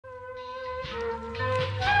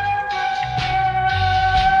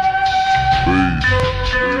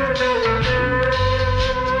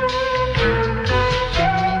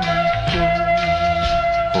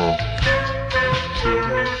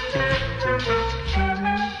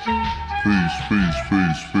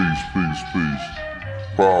peace.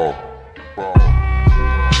 Bow.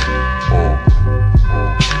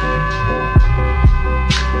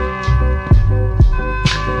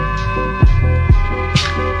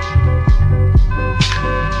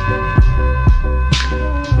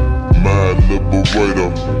 Mad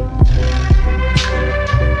liberator,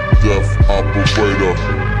 death operator,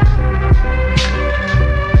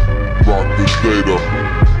 rock the data,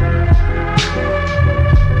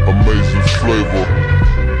 amazing flavor.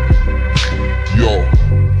 Yo,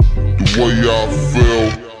 the way I feel,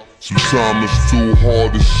 sometimes it's too hard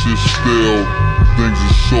to sit still. Things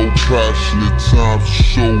are so passionate, times are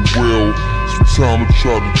so real. Sometimes I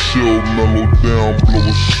try to chill, mellow down, blow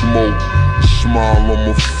a smoke. A smile on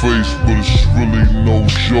my face, but it's really no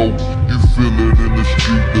joke. You feel it in the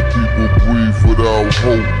street that people breathe without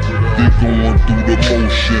hope. They going through the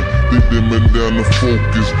motion, they dimming down the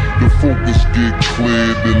focus. The focus get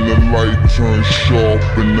cleared and the light turns sharp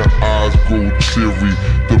and the eyes grow teary,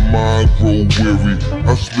 the mind grow weary.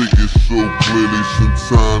 I speak it so clearly,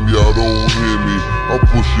 sometimes y'all don't hear me. I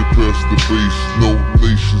push it past the base, no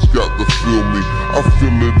nations got to feel me. I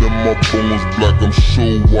feel it in my bones black, I'm so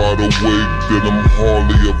wide awake that I'm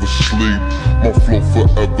hardly ever sleep. My flow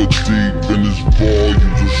forever deep in its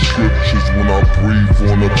volumes of scriptures when I breathe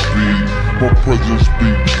on a beat. My presence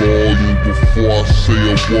speak volume before I say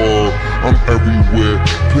a word. I'm everywhere,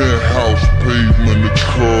 penthouse, pavement, the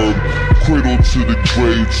curb. Cradle to the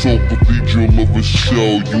grave, talk cathedral of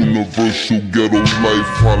𝙎𝙬𝙏𝙍𝘼, universal ghetto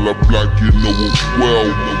life, holla black, you know it well.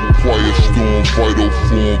 Quiet storm, vital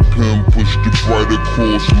form, pen push the brighter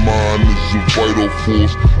course. Mind is a vital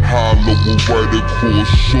force, high level right across.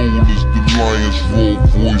 Soul is the lion's roar,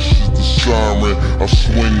 voice is the siren. I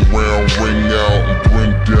swing round, ring out, and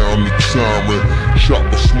bring down the tyrant. Chop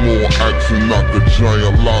a small axe and knock a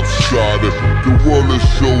giant lopsided. The world is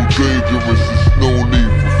so dangerous, there's no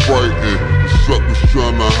need for fighting. The suckers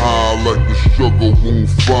tryna hide like the struggle won't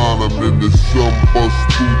find them. Then the sun bust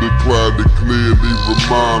through the cloud to clearly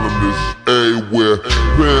remind them it's everywhere.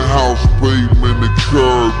 Penthouse, pavement, the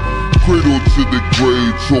curb. Cradle to the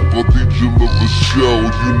grave, talk cathedral of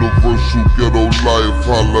𝙎𝙬𝙏𝙍𝘼, universal ghetto life,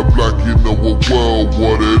 holla black, you know it well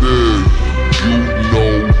what it is. You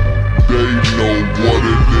know, they know what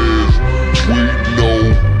it is. We know,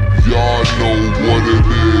 y'all know what it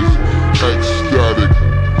is. Ecstatic,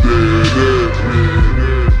 there it is.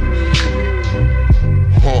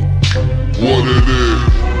 What it is.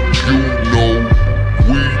 You know,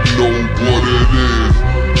 we know what it is.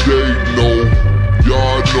 They know,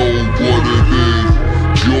 y'all know what it is.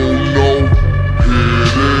 You know, here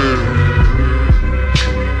it is.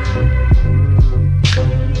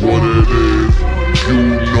 What it is. You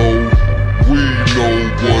know, we know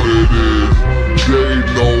what it is. They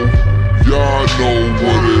know, y'all know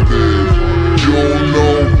what it is. You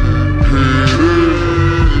know, here it is.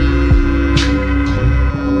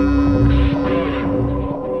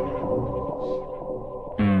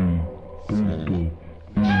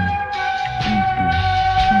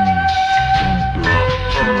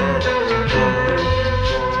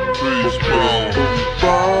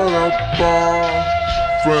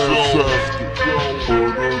 Fantastic,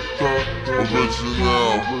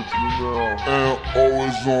 original, and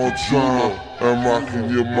always on time, and rocking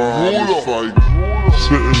your mind. Fight.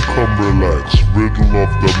 Sit and come relax, riddle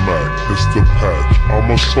of the Mac, it's the patch. I'm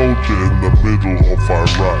a soldier in the middle of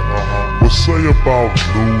Iraq. What say about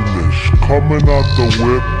noonish, coming out the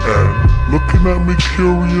whip and looking at me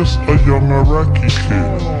curious, a young Iraqi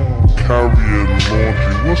kid. Carrying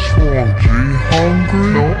laundry, what's wrong, G?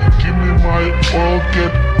 Hungry? No, give me my oil,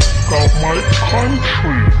 get out my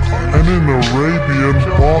country. And in Arabian,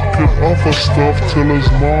 barking other stuff till his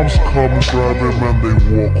moms come grab him and they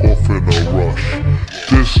walk off in a rush.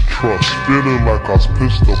 Distrust, feeling like I was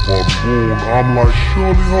pissed up on wound. I'm like,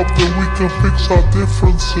 surely hope that we can fix our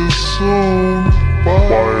differences soon.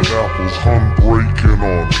 Buying apples, breaking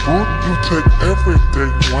on fruit. You take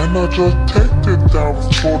everything, why not just take it down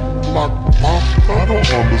for like pasta? I don't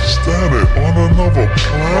understand it, on another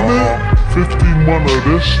planet? 15 months of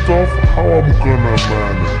this stuff, how I'm gonna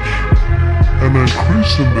manage? And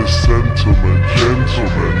increasing this sentiment,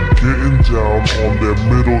 gentlemen getting down on their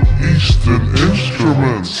Middle Eastern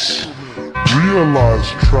instruments. Realize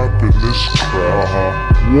trapping this crowd.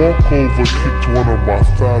 Walk over, kicked one of my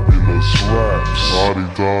fabulous raps. Arab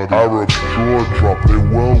jaw drop, they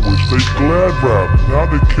well wish, they glad rap. Now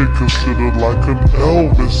they get considered like an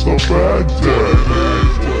Elvis of Baghdad.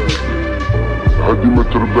 هادي ما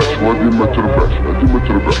تربحش وهادي ما تربحش، هادي ما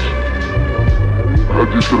تربحش،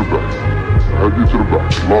 هادي تربح، هادي تربح،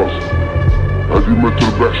 لاص. هادي ما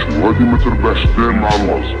تربحش وهادي ما تربحش، داير مع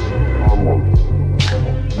اللاص.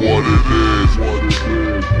 what it is.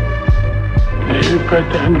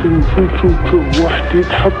 بعد عند نفوت وجوه واحد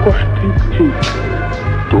يضحك واحد يبكي.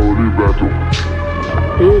 تولي باتو.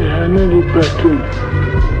 ايه انا اللي بعتوني.